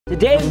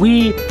Today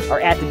we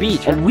are at the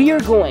beach and we are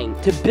going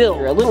to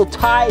build a little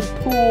tide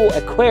pool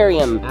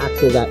aquarium.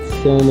 Axel got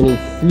so many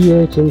sea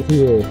urchins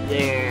here.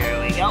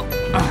 There we go.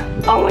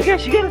 Oh my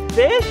gosh, you got a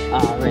fish?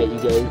 Alright, you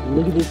guys,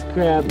 look at this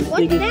crab. This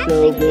thing is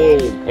so big.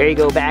 There you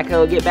go,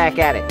 backhoe, get back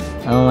at it.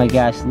 Oh my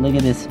gosh, look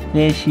at this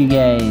fish, you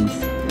guys.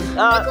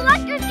 The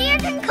collector sea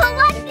urchin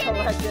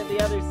collected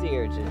the other sea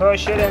urchin.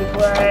 Push it in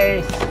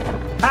place.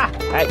 Ha!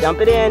 Alright,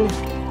 dump it in.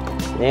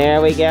 There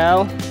we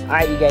go.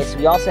 Alright, you guys, so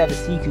we also have the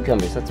sea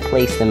cucumbers. Let's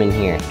place them in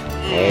here.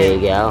 There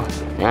you go.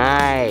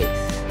 Nice.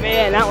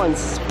 Man, that one's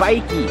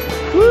spiky.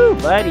 Woo,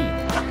 buddy.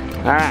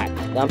 Alright,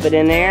 dump it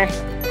in there.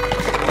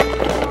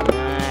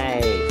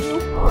 Nice.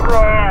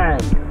 Run.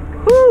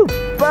 Woo,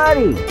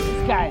 buddy.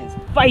 This guy is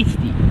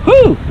feisty.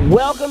 Woo!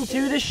 Welcome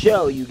to the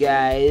show, you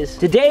guys.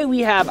 Today we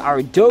have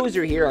our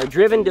dozer here, our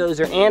driven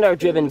dozer and our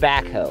driven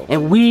backhoe.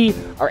 And we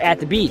are at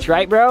the beach,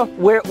 right, bro?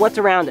 What's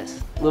around us?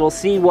 Little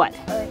sea what?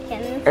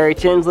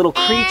 Urchins, little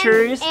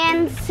creatures.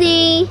 And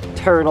sea.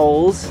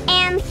 Turtles.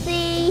 And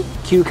sea.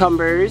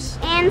 Cucumbers.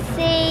 And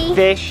sea.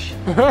 Fish.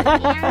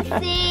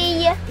 And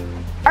sea.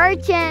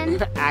 Urchin.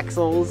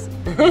 Axels.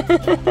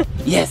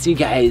 Yes, you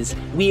guys,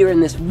 we are in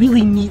this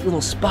really neat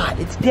little spot.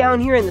 It's down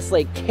here in this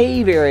like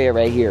cave area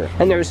right here.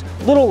 And there's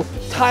little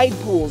tide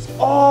pools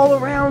all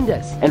around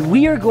us. And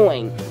we are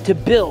going to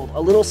build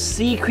a little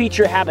sea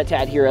creature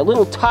habitat here, a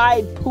little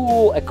tide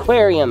pool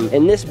aquarium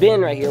in this bin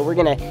right here. We're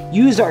gonna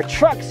use our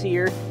trucks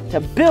here to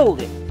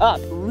build it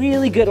up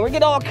really good. We're gonna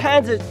get all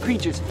kinds of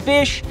creatures,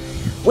 fish,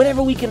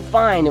 whatever we can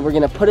find, and we're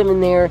gonna put them in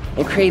there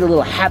and create a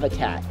little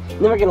habitat. And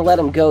then we're gonna let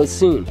them go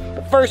soon.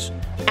 But first,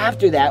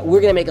 after that,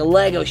 we're gonna make a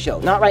Lego show.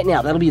 Not right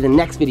now, that'll be the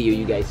next video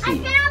you guys see. I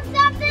found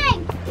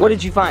something! What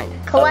did you find?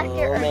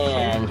 Collector urchin.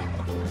 Man,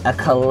 a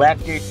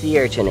collector sea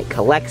urchin. It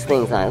collects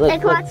things on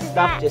it. Look,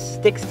 stuff just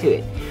sticks to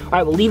it. All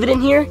right, we'll leave it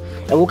in here,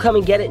 and we'll come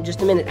and get it in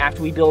just a minute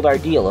after we build our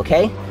deal,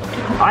 okay?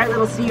 All right,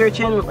 little sea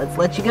urchin, let's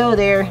let you go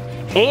there.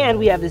 And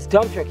we have this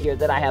dump truck here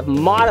that I have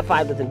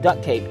modified with some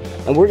duct tape.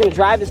 And we're gonna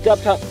drive this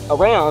dump truck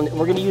around, and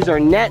we're gonna use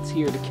our nets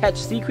here to catch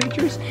sea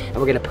creatures, and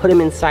we're gonna put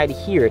them inside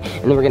here,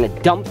 and then we're gonna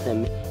dump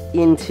them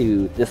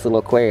into this little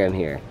aquarium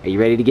here. Are you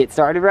ready to get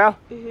started, bro?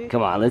 Mm-hmm.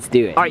 Come on, let's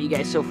do it. All right, you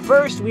guys, so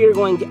first we are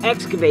going to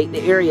excavate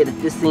the area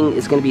that this thing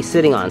is gonna be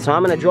sitting on. So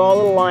I'm gonna draw a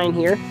little line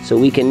here so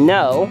we can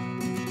know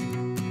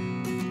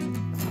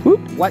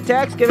what to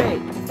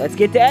excavate. Let's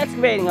get to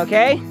excavating,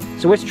 okay?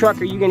 So which truck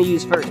are you gonna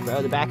use first,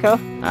 bro? The backhoe?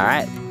 All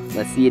right.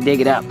 Let's see you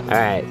dig it up. All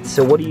right,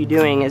 so what are you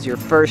doing as your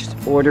first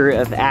order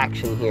of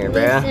action here,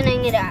 bro?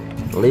 Loosening it up.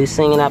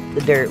 Loosening up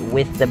the dirt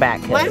with the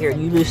backhoe. Here,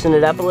 you loosen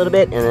it up a little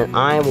bit, and then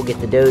I will get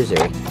the dozer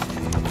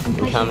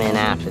and come in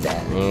after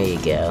that. There you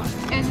go.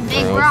 There's a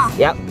big rock.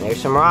 Yep,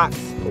 there's some rocks.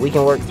 We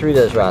can work through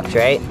those rocks,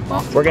 right?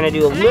 We're gonna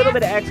do a little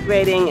bit of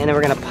excavating, and then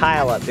we're gonna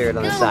pile up dirt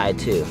on the side,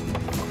 too.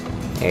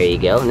 There you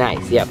go,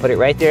 nice. Yeah, put it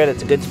right there.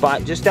 That's a good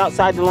spot, just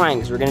outside the line,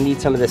 because we're gonna need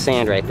some of the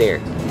sand right there.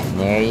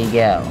 There you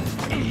go.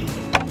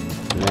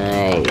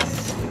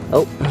 Nice.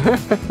 Oh.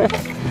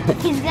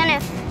 He's gonna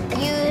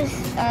use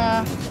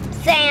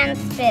sand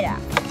spit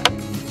up.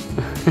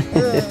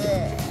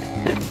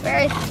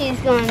 First, he's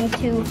going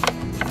to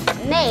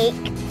make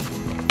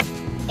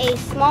a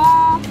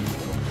small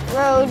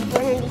road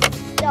for him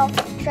to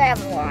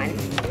travel on.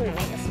 He's gonna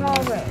make a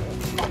small road.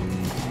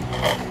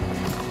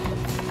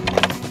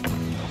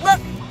 Look,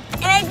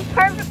 it makes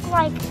perfect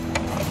like.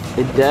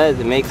 It does.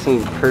 It makes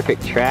some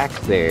perfect tracks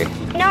there.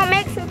 No, it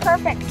makes some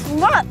perfect.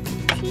 Look.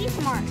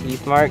 Teeth marks.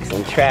 Teeth marks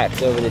and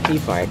tracks over the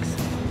teeth marks.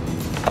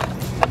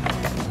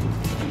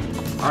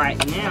 All right,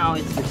 now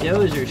it's the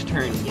dozer's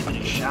turn to give it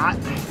a shot.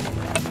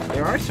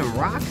 There are some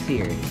rocks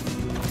here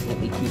that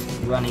we keep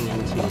running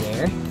into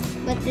there.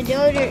 But the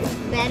dozer is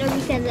better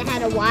because it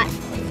has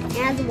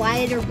a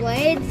wider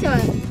blade, so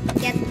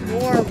it gets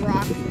more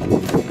rocks.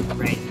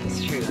 Right,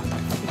 that's true.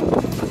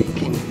 It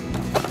can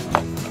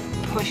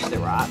push the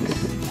rocks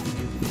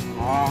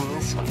along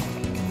this way.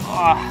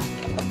 Oh.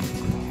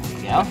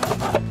 There we go.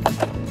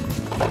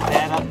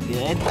 That up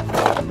good.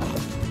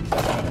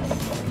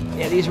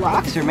 Yeah, these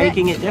rocks are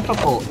making it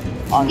difficult.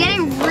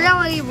 Getting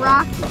really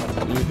rocky.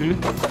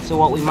 Mm-hmm. So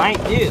what we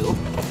might do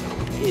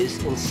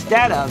is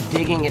instead of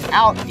digging it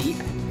out deep,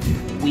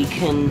 we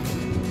can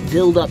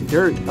build up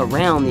dirt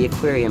around the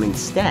aquarium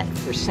instead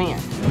for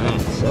sand.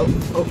 So,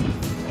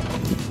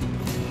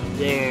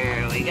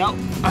 there we go.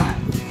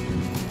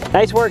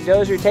 Nice work,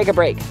 dozer. Take a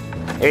break.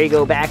 There you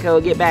go,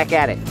 backhoe. Get back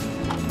at it.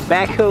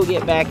 Backhoe,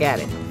 get back at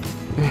it.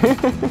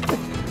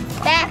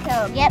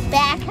 Backhoe, get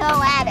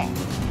backhoe at it.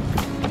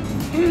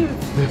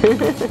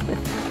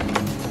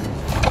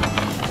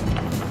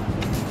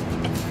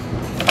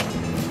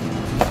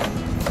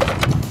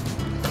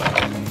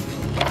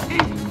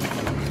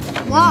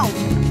 Whoa.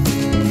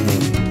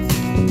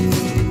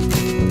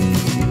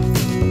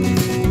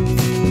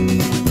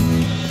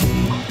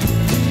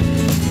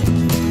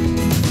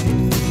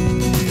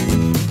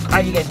 All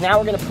right, you guys, now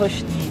we're gonna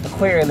push the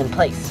aquarium in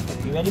place.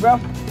 You ready, bro?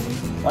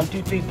 1,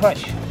 2, 3,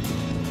 push.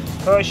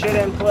 Push it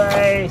in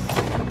place.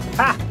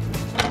 Ha!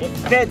 It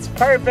fits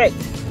perfect.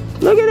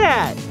 Look at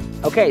that.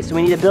 Okay, so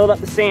we need to build up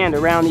the sand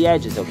around the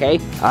edges, okay?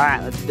 All right,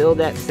 let's build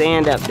that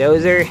sand up,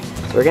 Dozer.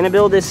 We're gonna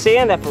build this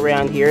sand up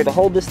around here to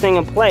hold this thing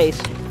in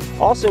place.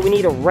 Also, we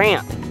need a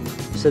ramp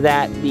so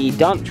that the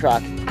dump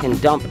truck can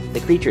dump the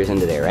creatures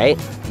into there, right?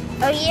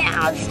 Oh yeah,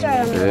 I'll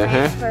start on the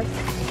ramp first.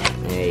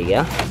 There you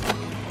go.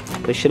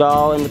 Push it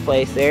all into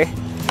place there.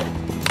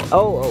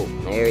 Oh,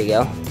 there we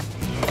go.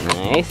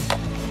 Nice.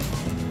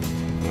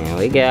 There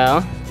we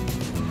go.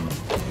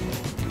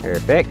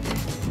 Perfect.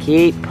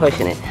 Keep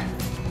pushing it.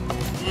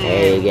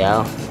 There you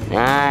go.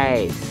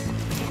 Nice.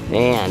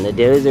 Man, the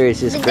dozer is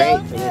just great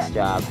for this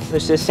job.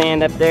 Push the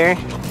sand up there.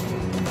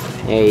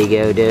 There you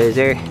go,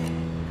 dozer.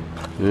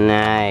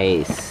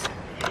 Nice.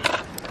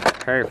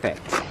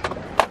 Perfect.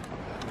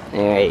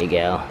 There you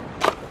go.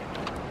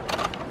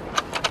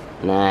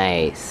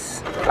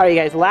 Nice. Alright, you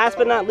guys, last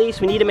but not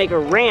least, we need to make a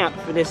ramp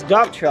for this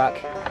dump truck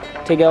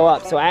to go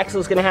up. So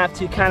Axel's gonna have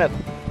to kind of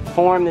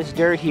form this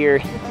dirt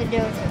here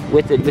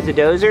with the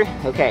dozer.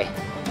 Okay.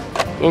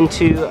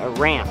 Into a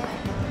ramp.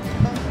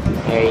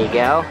 There you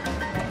go.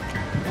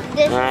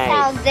 This is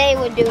how they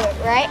would do it,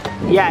 right?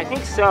 Yeah, I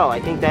think so. I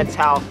think that's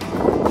how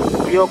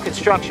a real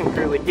construction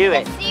crew would do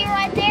it. See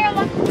right there?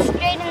 Look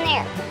straight in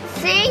there.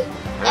 See?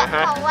 It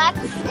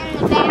collects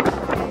in the back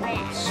of the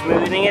ramp.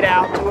 Smoothing it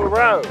out to a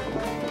road.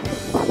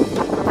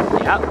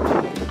 Yep.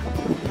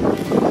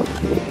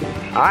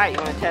 Alright, you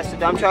want to test the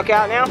dump truck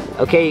out now?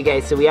 Okay, you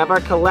guys, so we have our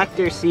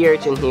collector sea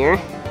urchin here.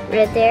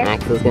 Right there.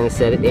 Axel's going to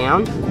set it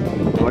down.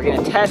 And we're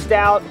going to test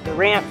out the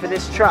ramp for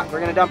this truck. We're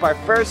going to dump our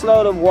first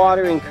load of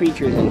water and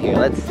creatures in here.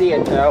 Let's see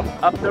it, though.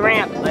 Up the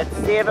ramp. Let's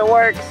see if it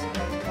works.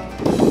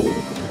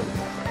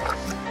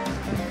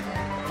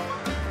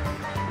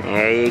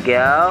 There you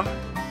go.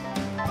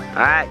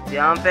 Alright,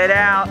 dump it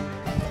out.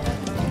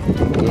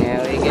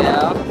 There we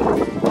go.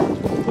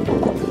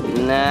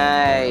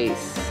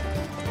 Nice.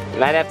 You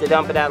might have to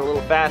dump it out a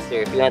little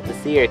faster if you want the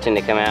sea urchin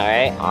to come out,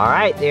 right?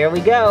 Alright, there we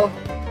go.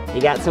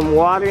 You got some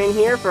water in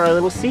here for our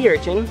little sea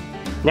urchin.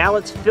 Now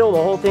let's fill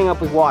the whole thing up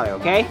with water,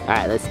 okay?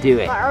 Alright, let's do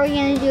it. What are we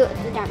going to do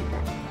with the dump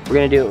truck? We're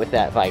going to do it with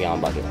that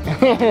 5-gallon bucket.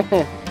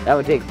 That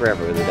would take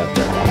forever with the dump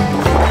truck.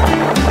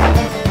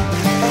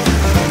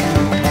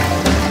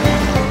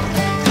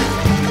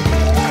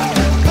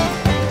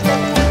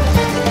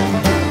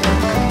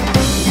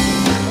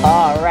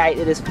 Alright,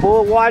 it is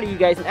full of water, you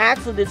guys. And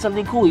Axel did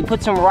something cool. He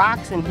put some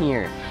rocks in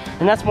here.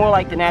 And that's more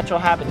like the natural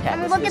habitat.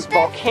 And This look is at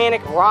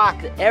volcanic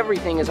rock that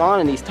everything is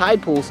on in these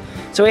tide pools.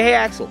 So hey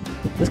Axel,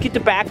 let's get the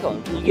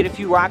backhoe. Can you get a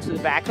few rocks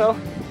with the backhoe?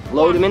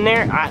 Load them in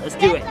there? Alright, let's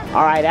do it.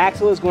 Alright,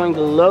 Axel is going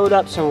to load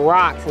up some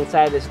rocks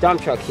inside this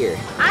dump truck here.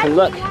 And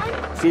look,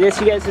 see this,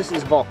 you guys? This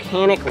is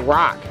volcanic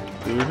rock.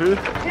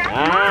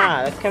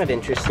 Ah, that's kind of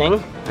interesting.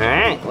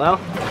 Alright, well,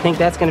 I think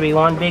that's going to be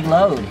one big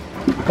load.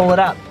 Pull it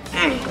up.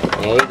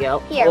 There you go.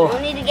 Here, we'll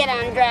need to get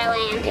on dry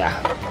land. Yeah.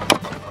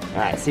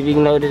 Alright, see if you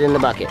can load it in the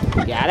bucket.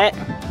 Got it?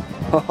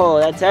 Oh,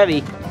 that's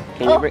heavy.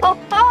 Can you bring... Oh,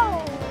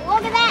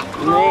 look at that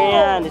hole.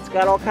 Man, it's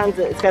got all kinds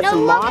of, it's got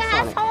some moss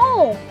on it.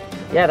 Hole.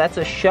 Yeah, that's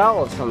a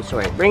shell of some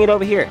sort. Bring it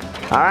over here.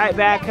 Alright,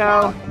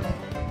 backhoe.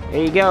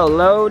 There you go,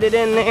 load it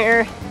in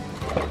there.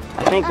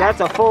 I think that's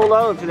a full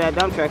load for that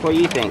dump truck. What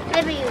do you think?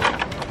 Maybe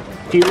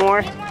A few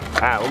more?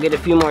 Alright, we'll get a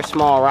few more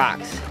small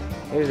rocks.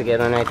 There's a good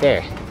one right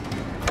there.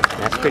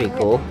 That's pretty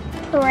cool.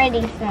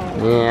 pretty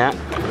small. Yeah,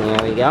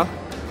 there we go.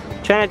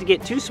 Try not to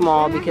get too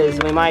small because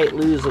we might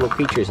lose little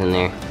creatures in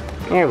there.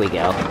 There we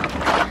go.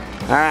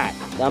 Alright,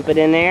 dump it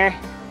in there.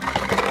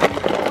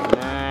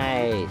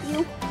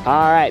 Nice.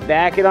 Alright,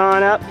 back it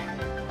on up.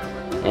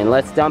 And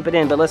let's dump it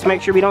in. But let's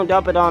make sure we don't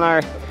dump it on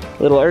our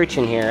little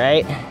urchin here,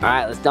 right?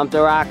 Alright, let's dump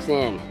the rocks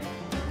in.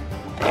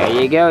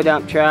 There you go,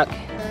 dump truck.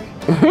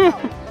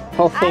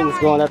 Whole thing's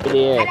going up in the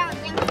air. I don't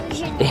think we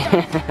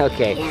should.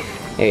 Okay,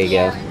 there you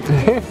go.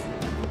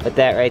 Put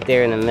that right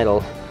there in the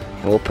middle.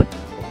 And we'll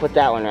put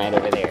that one right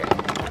over there.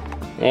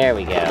 There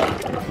we go.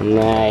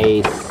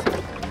 Nice.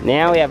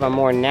 Now we have a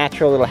more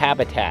natural little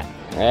habitat,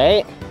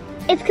 right?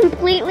 It's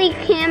completely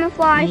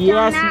camouflaged.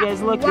 Yes, you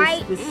guys look,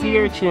 this sea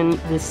urchin,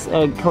 this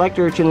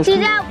collector urchin is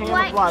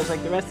camouflaged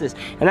like the rest of this.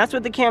 And that's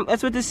what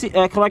this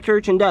collector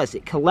urchin does.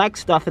 It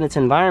collects stuff in its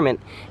environment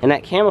and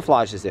that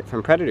camouflages it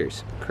from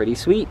predators. Pretty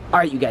sweet. All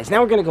right, you guys,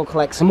 now we're gonna go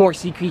collect some more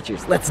sea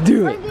creatures. Let's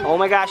do it. Oh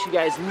my gosh, you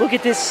guys, look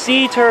at this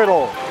sea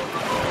turtle.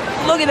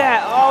 Look at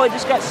that. Oh, it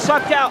just got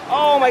sucked out.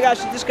 Oh my gosh,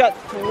 it just got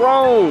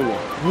thrown.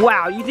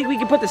 Wow, you think we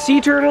can put the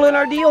sea turtle in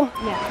our deal?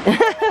 No.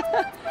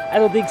 I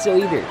don't think so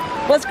either.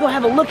 Let's go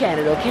have a look at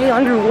it, okay?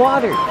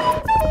 Underwater.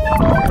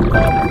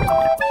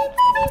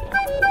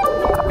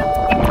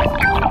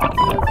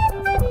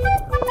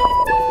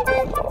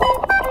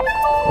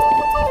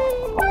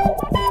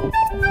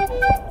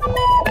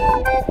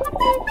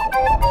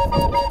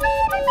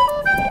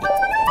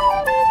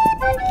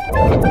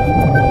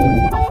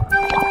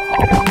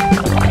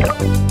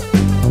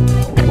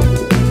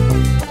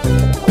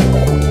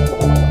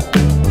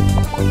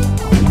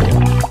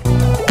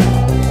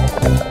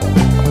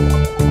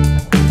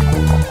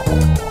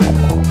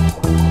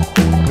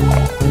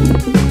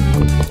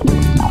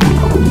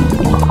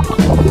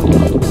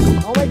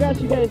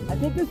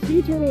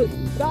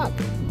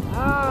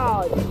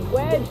 Oh, it's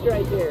wedged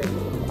right there.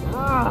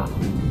 Ah.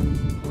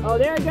 Oh,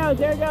 there it goes,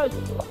 there it goes.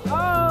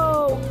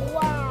 Oh,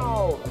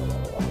 wow.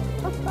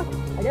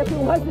 I guess it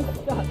wasn't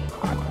stuck.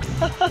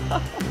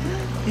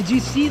 Did you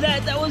see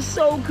that? That was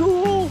so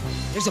cool.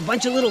 There's a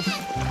bunch of little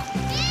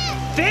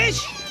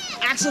fish.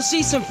 Axel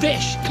sees some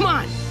fish. Come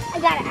on. I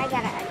got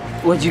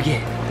it. What'd you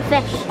get?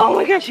 The fish. Oh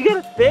my gosh, you got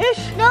a fish?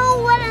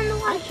 No, what in the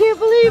water? I can't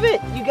believe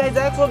it. You guys,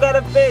 Axel got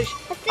a fish.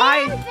 A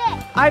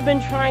fish. I've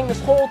been trying this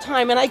whole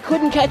time and I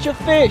couldn't catch a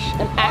fish.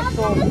 And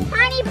Axel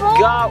Tiny bowl.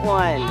 got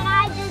one. And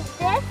I did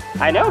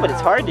this. I know, but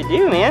it's hard to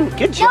do, man.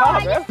 Good job,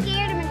 I bro. just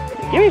scared him into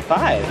the Give me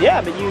 5.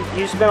 Yeah, but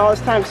you spent all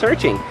this time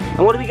searching. And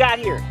what do we got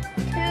here?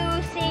 2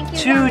 sea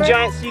cucumbers. 2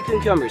 giant sea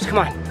cucumbers. Come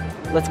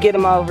on. Let's get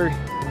them over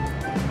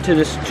to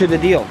the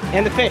deal.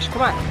 And the fish.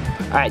 Come on.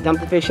 All right, dump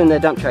the fish in the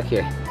dump truck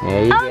here.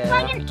 There you go. Oh, it's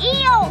like an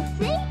eel.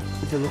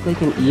 See? Does it look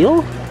like an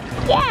eel?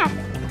 Yeah.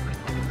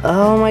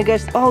 Oh my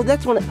gosh. Oh,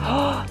 that's one.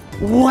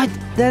 What?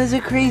 That is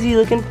a crazy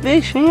looking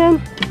fish, man.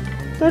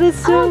 That is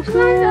so cool.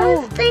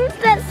 Those things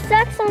that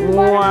sucks on the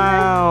bottom.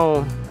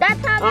 Wow.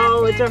 That's how.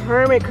 Oh, it's a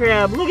hermit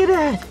crab. Look at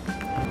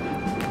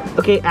that.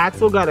 Okay,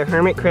 Axel got a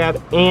hermit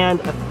crab and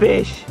a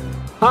fish.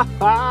 Ha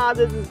ha,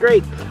 this is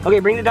great. Okay,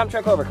 bring the dump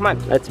truck over. Come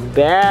on. Let's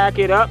back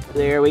it up.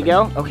 There we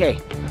go. Okay.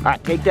 All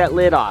right, take that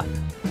lid off.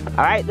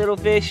 All right, little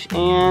fish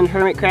and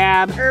hermit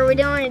crab. Or we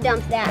don't want to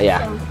dump that.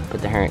 Yeah, So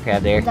put the hermit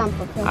crab there. dump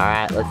the fish. All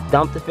right, let's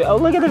dump the fish. Oh,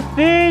 look at the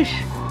fish.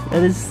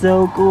 That is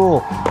so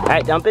cool. All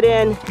right, dump it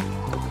in.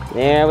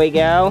 There we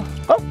go.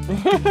 Oh,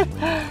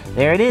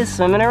 there it is,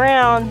 swimming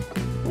around.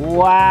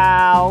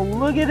 Wow,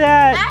 look at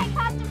that. I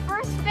caught the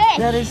first fish.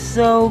 That is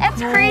so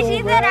That's cool,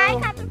 crazy that bro.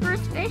 I caught the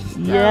first fish.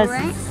 Though, Yes,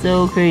 right? it's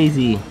so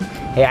crazy.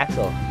 Hey,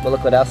 Axel, well,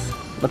 look what else.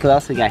 Look what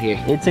else we got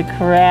here. It's a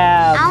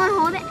crab. I want to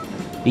hold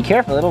it. Be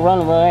careful, it'll run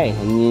away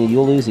and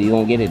you'll lose it. You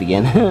won't get it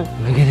again.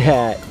 Look at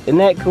that. Isn't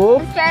that cool?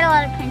 Let's try to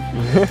let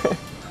it pinch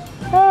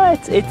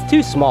me. It's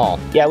too small.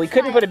 Yeah, we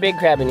couldn't put a big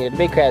crab in here. The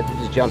big crabs would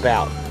just jump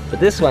out. But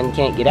this one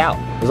can't get out.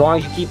 As long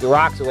as you keep the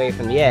rocks away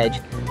from the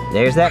edge.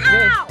 There's that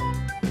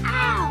fish.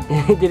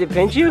 Ow! Did it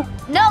pinch you?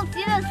 No,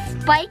 see the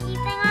spiky thing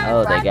on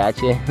Oh, the they front?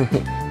 got you.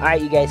 All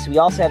right, you guys, so we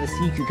also have the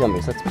sea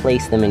cucumbers. Let's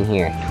place them in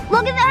here.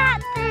 Look at that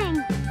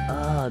thing.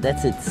 Oh,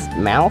 that's its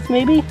mouth,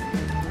 maybe?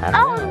 I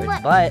don't know, look.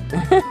 its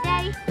butt.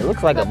 Daddy. It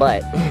looks like a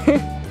butt.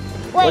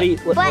 Wait,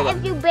 hold but on.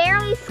 if you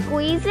barely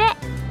squeeze it,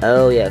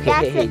 Oh, yeah, okay,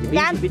 That's hey, it, hey,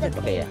 that's beat it. the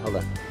Okay, yeah, hold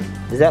on.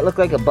 Does that look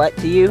like a butt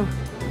to you?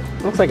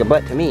 Looks like a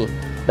butt to me,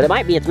 but it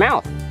might be its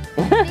mouth.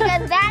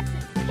 because that's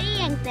its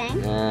peeing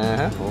thing.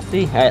 We'll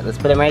see. All right, let's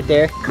put him right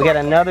there. We got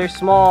another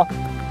small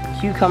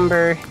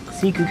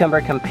sea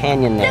cucumber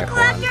companion there. The for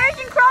him. collector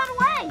urchin crawled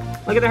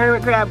away. Look at the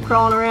hermit crab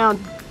crawling around.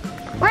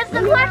 Where's the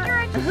collector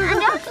urchin? I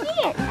don't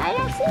see it. I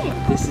don't see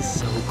it. This is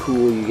so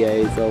cool, you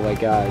guys. Oh my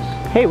gosh.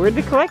 Hey, where'd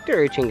the collector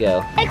urchin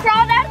go? It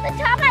crawled out of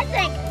the top, I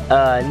think.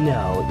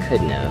 No, it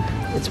couldn't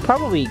have. It's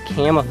probably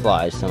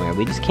camouflaged somewhere.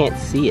 We just can't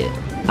see it.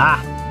 Ah,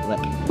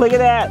 look at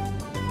that.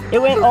 It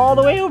went all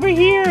the way over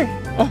here.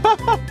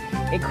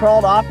 It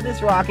crawled off of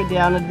this rock and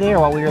down to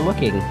there while we were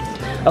looking.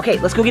 Okay,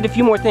 let's go get a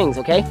few more things,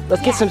 okay?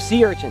 Let's get some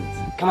sea urchins.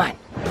 Come on.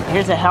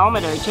 Here's a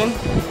helmet urchin.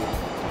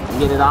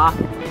 Get it off.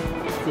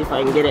 See if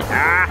I can get it.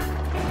 Ah,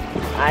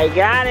 I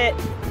got it.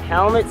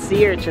 Helmet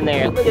sea urchin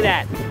there. Look at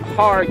that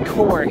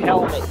hardcore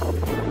helmet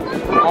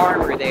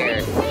armor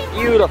there.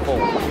 Beautiful.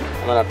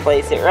 I'm gonna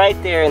place it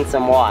right there in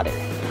some water.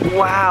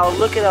 Wow,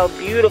 look at how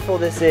beautiful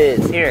this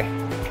is.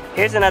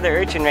 Here's another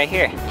urchin right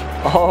here.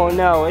 Oh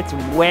no, it's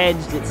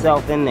wedged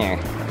itself in there.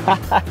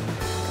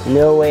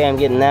 No way I'm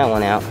getting that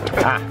one out.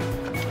 Ah,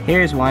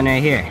 here's one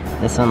right here.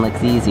 This one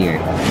looks easier.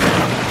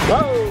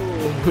 Whoa!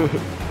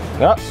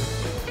 Oh,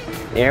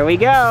 there we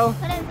go.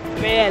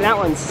 Man, that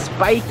one's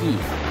spiky.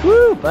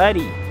 Woo,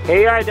 buddy.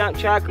 Here you are, dump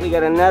truck. We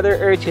got another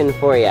urchin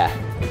for ya.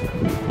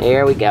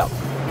 Here we go.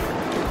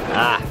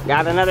 Ah,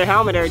 got another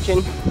helmet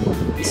urchin.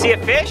 You see a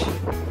fish?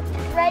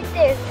 Right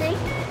there, see?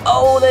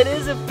 Oh, that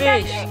is a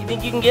fish. You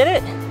think you can get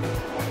it?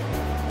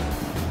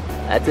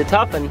 That's a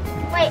tough one.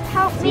 Wait,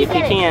 help See me if you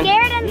get it. can.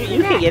 Scared him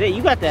You can get it.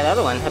 You got that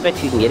other one. I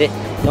bet you can get it.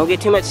 Don't get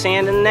too much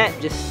sand in the net.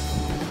 Just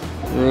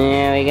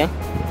there we go.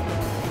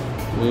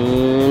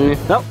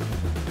 Nope.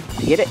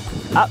 Get it.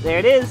 Oh, there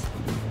it is.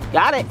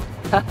 Got it.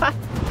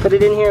 Put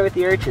it in here with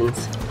the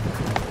urchins.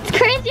 It's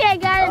crazy, I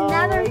got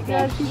another Oh my fish.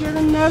 gosh, you got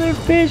another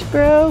fish,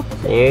 bro.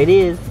 There it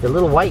is. The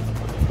little white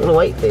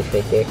fish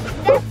right there.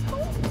 That's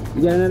cool.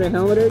 You got another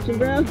helmet urchin,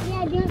 bro?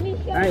 Yeah, do you want me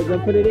to show All right, you go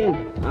how put to it do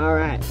in. All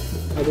right,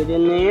 put it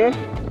in there.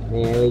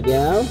 There we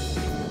go.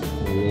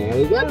 And there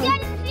we go. Look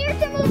at it, see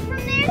to move from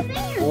there to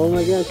there. Oh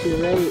my gosh, you're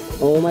right.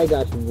 Oh my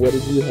gosh, what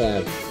did you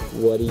have?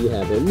 What do you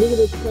have there? Look at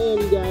this clam,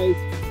 you guys.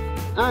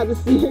 Ah, the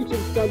sea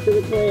urchin stuck to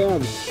the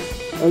clam.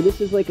 Or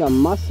this is like a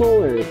mussel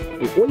or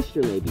an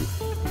oyster maybe.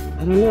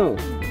 I don't know.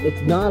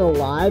 It's not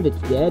alive, it's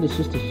dead, it's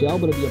just a shell,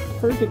 but it'll be a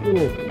perfect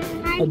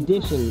little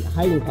addition,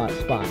 hiding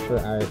spot for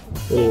our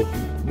little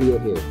deal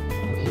here.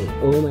 Okay,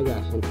 oh my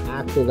gosh, and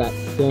Axel got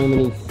so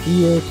many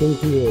sea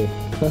urchins here.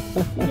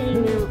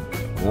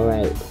 All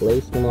right,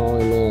 place them all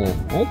in there.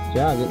 Nice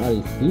job getting all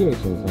these sea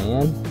urchins,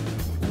 man.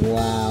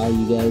 Wow,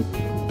 you guys,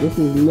 this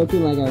is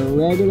looking like a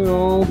regular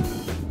old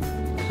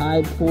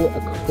tide pool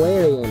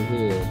aquarium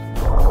here.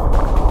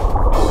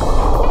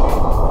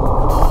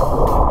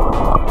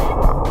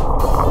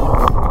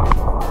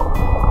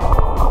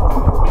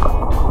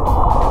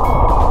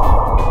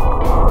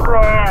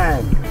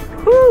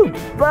 Woo,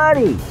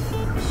 buddy!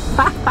 This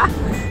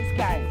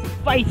guy is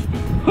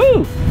feisty.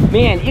 Woo!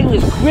 Man, it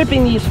was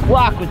gripping these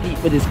rock with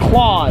his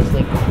claws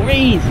like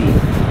crazy.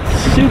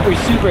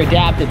 Super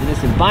adapted to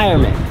this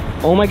environment.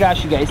 Oh my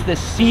gosh, you guys, the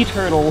sea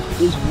turtle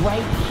is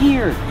right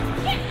here.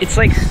 It's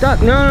like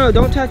stuck. No,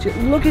 don't touch it.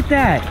 Look at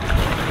that.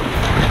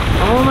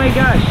 Oh my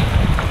gosh.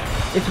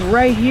 It's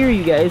right here,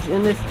 you guys,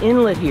 in this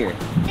inlet here.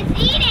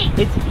 It's eating.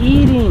 It's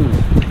eating.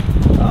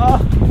 Oh,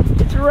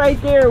 it's right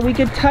there. We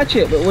could touch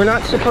it, but we're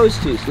not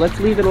supposed to, so let's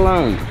leave it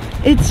alone.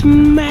 It's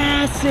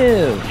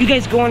massive. You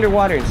guys go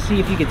underwater and see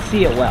if you can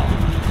see it well.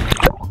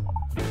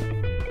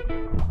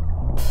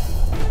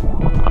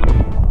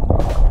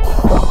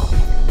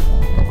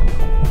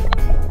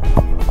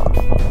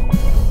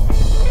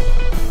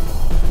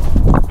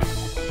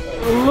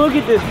 Look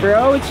at this,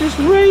 bro. It's just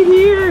right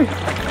here.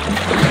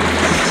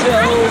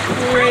 So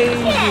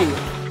crazy.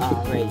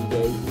 All right, you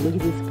guys. Look at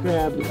this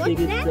crab. The thing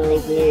is so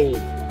big.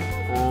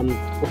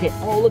 Okay.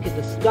 Oh, look at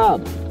the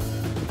stub.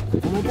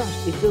 Oh my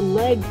gosh, it's a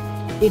leg.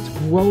 It's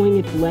growing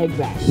its leg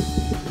back.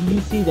 Do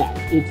you see that?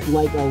 It's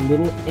like a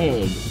little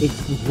egg.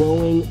 It's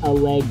growing a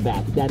leg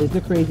back. That is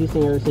the craziest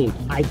thing I've ever seen.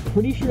 I'm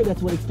pretty sure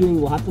that's what it's doing.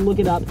 We'll have to look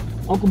it up.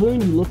 Uncle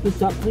Boone, you look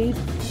this up, please,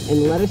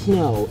 and let us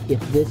know if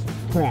this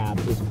crab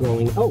is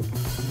growing. Oh,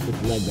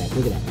 its leg back.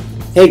 Look at that.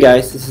 Hey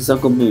guys, this is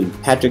Uncle Moon.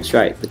 Patrick's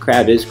right, the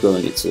crab is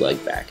growing its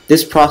leg back.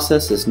 This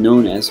process is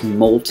known as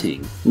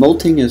molting.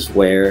 Molting is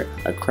where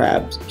a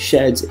crab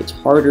sheds its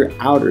harder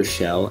outer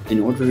shell in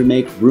order to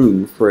make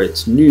room for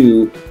its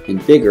new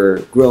and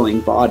bigger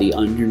growing body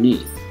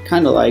underneath.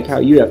 Kind of like how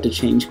you have to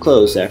change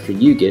clothes after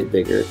you get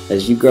bigger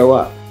as you grow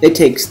up. It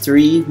takes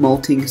 3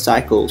 molting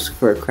cycles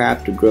for a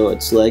crab to grow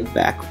its leg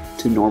back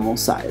to normal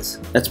size.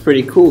 That's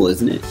pretty cool,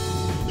 isn't it?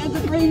 That's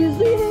the craziest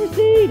thing I've ever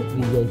seen.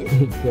 You guys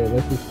think,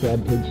 what's this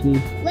crab pinch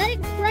me? Let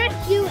it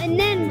crush you and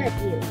then rip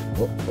you.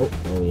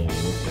 Oh yeah,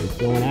 it's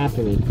going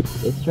after me.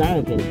 It's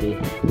trying to pinch me.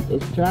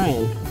 It's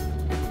trying.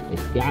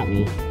 It's got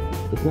me.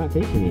 It's not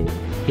pinching me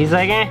though. He's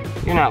like,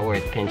 you're not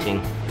worth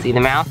pinching. See the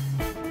mouth?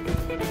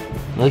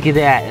 Look at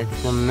that,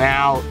 it's the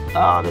mouth.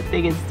 Oh, the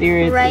thing is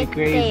seriously right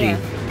crazy. There.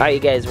 All right, you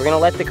guys, we're gonna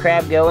let the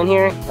crab go in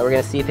here, and we're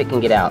gonna see if it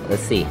can get out.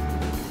 Let's see.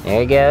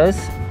 There it goes.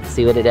 Let's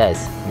see what it does.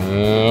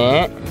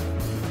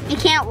 It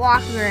can't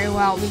walk very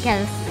well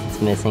because it's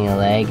missing a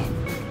leg.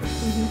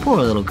 Poor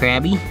little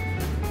crabby.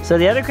 So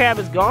the other crab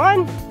is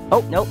gone?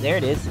 Oh, nope, there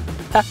it is.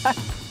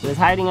 It was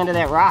hiding under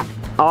that rock.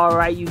 All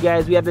right, you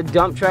guys, we have the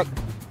dump truck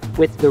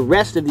with the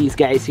rest of these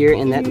guys here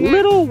and that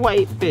little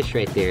white fish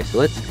right there. So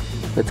let's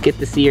get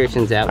the sea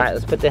urchins out. All right,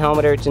 let's put the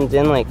helmet urchins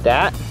in like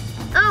that.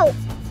 Oh.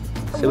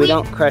 So we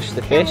don't crush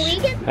the fish.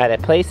 All right, I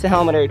placed the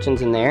helmet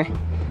urchins in there.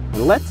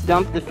 And let's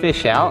dump the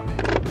fish out.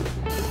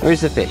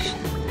 Where's the fish?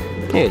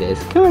 There it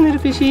is. Come on, little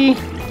fishy.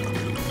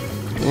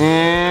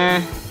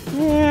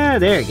 Yeah,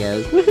 there it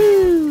goes.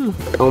 Woohoo!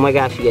 Oh my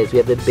gosh, you guys, we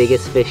have the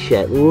biggest fish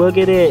yet. Look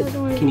at it.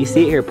 Can you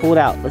see it here? Pull it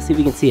out. Let's see if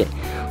we can see it.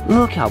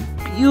 Look how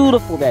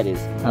beautiful that is.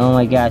 Oh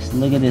my gosh,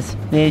 look at this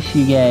fish,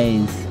 you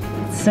guys.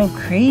 It's so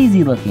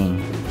crazy looking.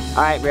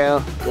 All right,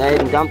 bro. Go ahead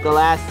and dump the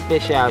last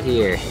fish out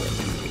here.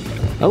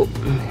 Oh.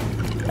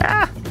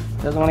 Ah!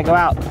 Doesn't want to go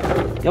out.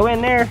 Go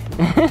in there.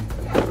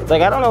 It's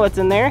like, I don't know what's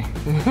in there.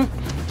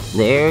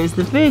 There's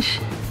the fish.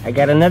 I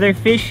got another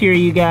fish here,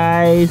 you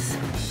guys.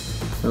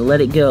 I'll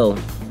let it go.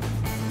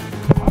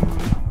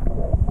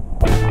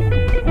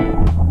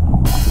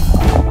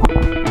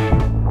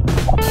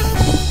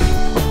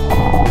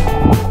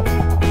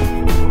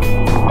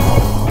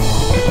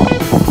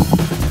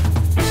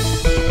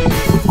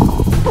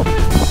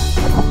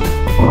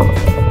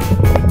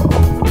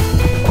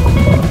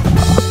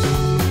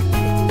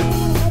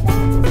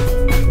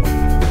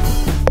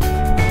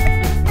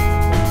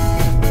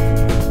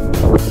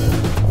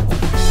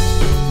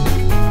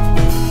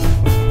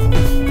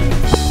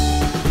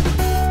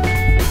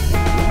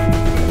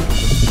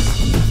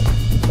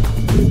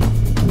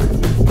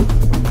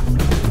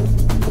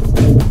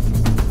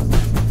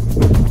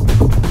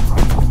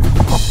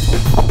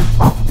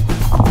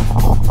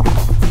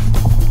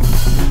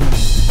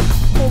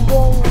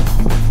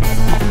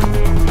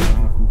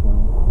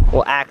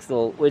 Well,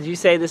 Axel, would you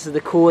say this is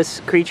the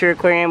coolest creature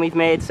aquarium we've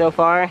made so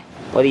far?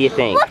 What do you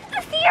think? Look,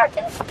 the sea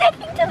urchin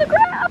sticking to the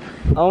crab.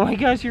 Oh my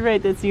gosh, you're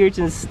right. That sea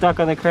urchin is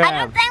stuck on the crab. I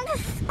don't think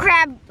this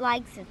crab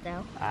likes it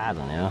though. I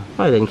don't know.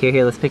 Probably doesn't care.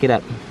 Here, let's pick it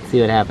up. See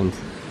what happens.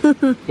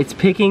 It's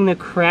picking the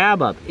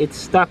crab up. It's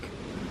stuck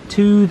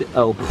to the,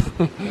 oh,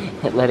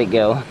 it let it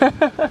go.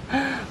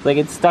 It's like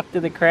it's stuck to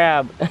the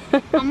crab.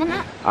 All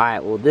right,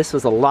 well, this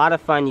was a lot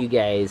of fun, you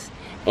guys.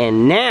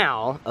 And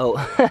now, oh,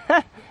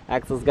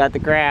 Axel's got the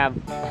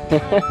crab.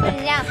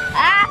 Yeah.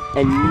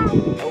 And,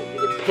 oh,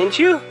 did it pinch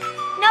you?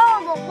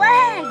 No, the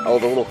leg. Oh,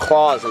 the little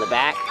claws in the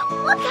back.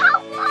 Look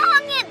how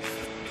long it's.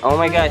 Oh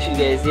my gosh, you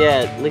guys,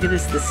 yeah. Look at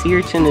this. The sea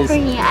urchin is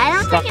I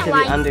don't stuck think to it the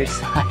likes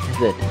underside of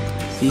the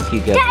sea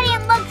cucumber. Daddy,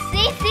 and look,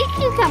 see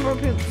cucumber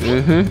poop. See?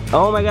 Mm-hmm.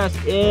 Oh my gosh,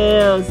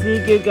 ew,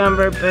 sea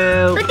cucumber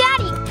poop. But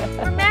Daddy,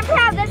 remember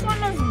how this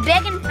one was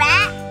big and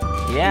fat?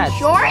 Yeah, it's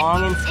short?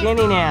 long and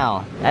skinny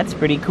now. That's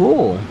pretty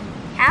cool.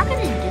 How can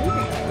it do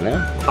that? I don't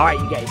know. All right,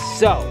 you guys,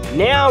 so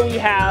now we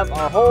have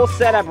our whole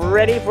setup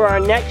ready for our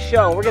next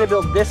show. We're gonna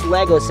build this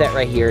Lego set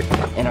right here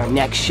in our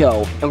next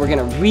show, and we're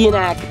gonna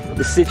reenact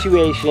the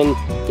situation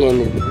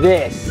in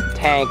this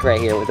tank right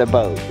here with a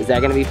boat. Is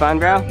that gonna be fun,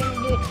 bro? We're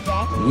gonna do it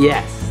today.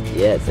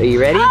 Yes. Are you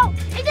ready? Oh,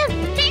 it just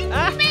pinched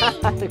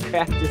me. The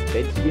crab just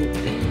pinched you.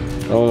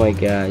 Oh my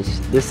gosh.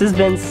 This has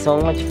been so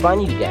much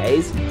fun, you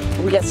guys.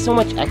 We got so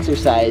much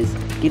exercise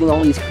getting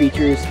all these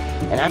creatures.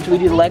 And after we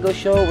do the Lego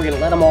show, we're gonna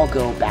let them all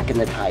go back in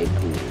the tide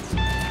pools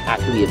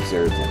after we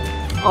observe them.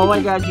 Oh my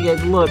gosh, you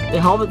guys, look.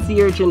 The helmet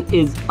sea urchin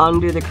is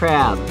under the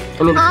crab.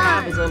 I mean, the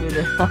crab is under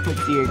the helmet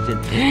sea urchin.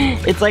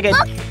 It's like a...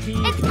 Look, it's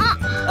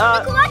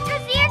the collector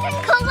sea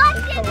urchin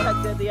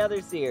collected the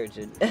other sea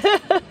urchin. It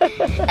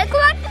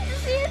collected the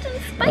sea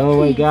urchin spiky. Oh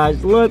my gosh,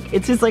 look,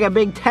 it's just like a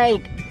big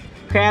tank.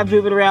 Crab's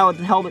moving around with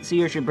the helmet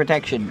sea urchin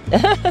protection.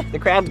 The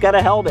crab's got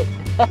a helmet.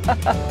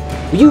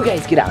 You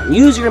guys get out and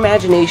use your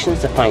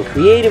imaginations to find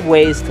creative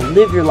ways to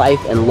live your life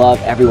and love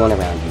everyone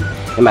around you.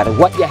 No matter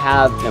what you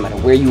have, no matter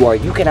where you are,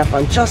 you can have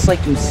fun just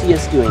like you see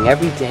us doing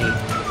every day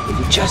if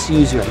you just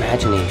use your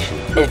imagination.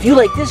 And if you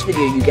like this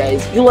video, you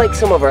guys, you'll like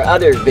some of our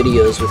other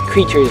videos with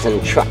creatures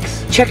and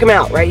trucks. Check them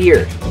out right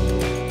here.